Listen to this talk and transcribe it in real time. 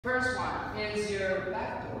First one is your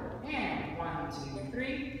backboard. And 1, 2,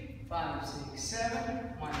 3, 5, 6, 7.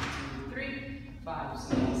 1, 2, 3, 5,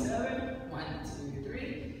 6, 7. 1, 2,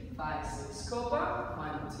 3, 5, 6. Copa.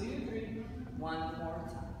 1, 2, 3. One more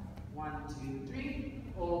time. 1, 2, 3.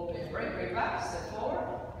 Open. Break back. Step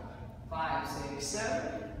forward. 5, 6,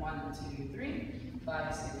 7. 1, 2, 3.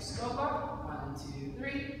 5, 6. Copa. 1, 2,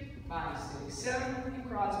 3. 5, 6, 7. And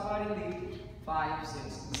cross body lead. 5, 6,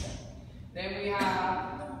 and 7. Then we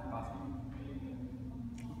have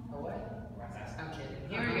what? I'm kidding.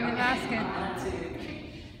 Here we go. 1, 2,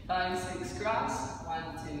 3, 5, 6, cross.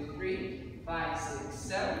 1, 2, 3, 5, 6,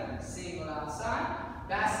 7. Single outside.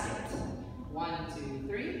 Basket. 1, 2,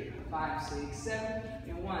 3, 5, 6, 7.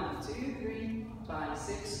 And 1, 2, 3, 5,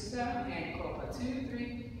 6, 7. And copa. 2,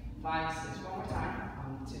 3, 5, 6. One more time.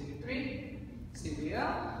 1, 2, 3.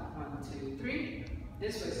 CBL. 1, 2, 3.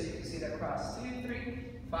 This way so you can see that cross. 2, 3,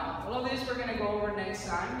 5. All of this we're going to go over next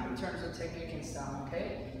time in terms of technique and style,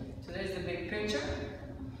 okay? So there's the big picture.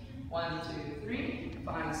 1, 2, 3,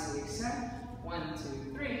 5, 6, 7. 1,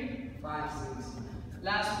 2, 3, 5, 6.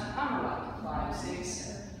 Last one, hammer lock. 5, 6,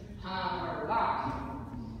 7. Hammer lock.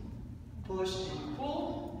 Push and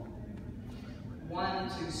pull.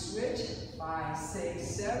 1, 2, switch. 5, 6,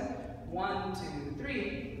 7. 1, 2,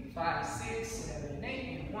 3, 5, 6, 7,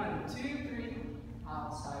 8. And 1, 2, 3.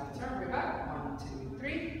 Outside turn. We're back. 1, 2,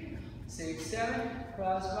 3, 6, 7.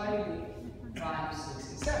 Cross body lead. 5, 6,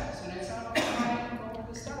 and 7. So next time, I'll go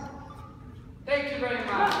over the start. Thank you very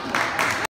much.